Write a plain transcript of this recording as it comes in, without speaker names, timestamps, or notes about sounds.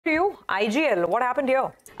To you, IGL, what happened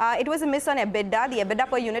here? It was a miss on EBITDA. The EBITDA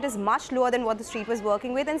per unit is much lower than what the street was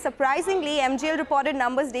working with, and surprisingly, MGL reported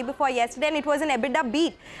numbers day before yesterday, and it was an EBITDA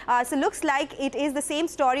beat. So looks like it is the same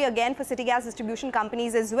story again for city gas distribution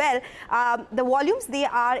companies as well. The volumes, they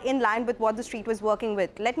are in line with what the street was working with.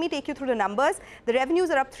 Let me take you through the numbers. The revenues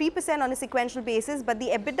are up 3% on a sequential basis, but the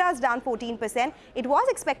EBITDA is down 14%. It was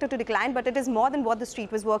expected to decline, but it is more than what the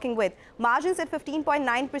street was working with. Margins at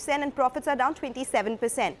 15.9% and profits are down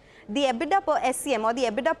 27%. The EBITDA per SCM, or the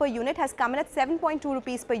EBITDA per unit, has come in at 7.2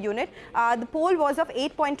 rupees per unit. The poll was of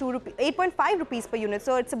 8.5 rupees per unit,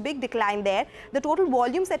 so it's a big decline there. The total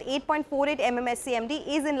volumes at 8.48 MMSCMD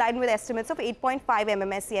is in line with estimates of 8.5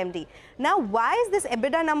 MMSCMD. Now, why is this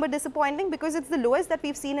EBITDA number disappointing? Because it's the lowest that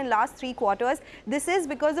we've seen in last 3 quarters. This is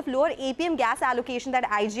because of lower APM gas allocation that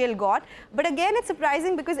IGL got. But again, it's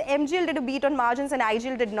surprising because MGL did a beat on margins and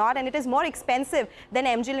IGL did not, and it is more expensive than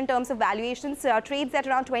MGL in terms of valuations. Trades at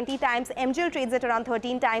around 20 times, MGL trades at around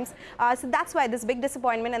 13 times. So that's why this big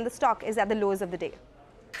disappointment, and the stock is at the lows of the day.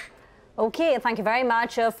 Okay, thank you very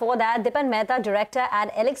much for that. Dipan Mehta, Director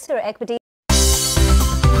at Elixir Equity.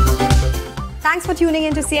 Thanks for tuning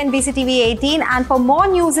in to CNBC TV 18, and for more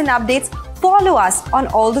news and updates, follow us on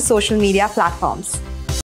all the social media platforms.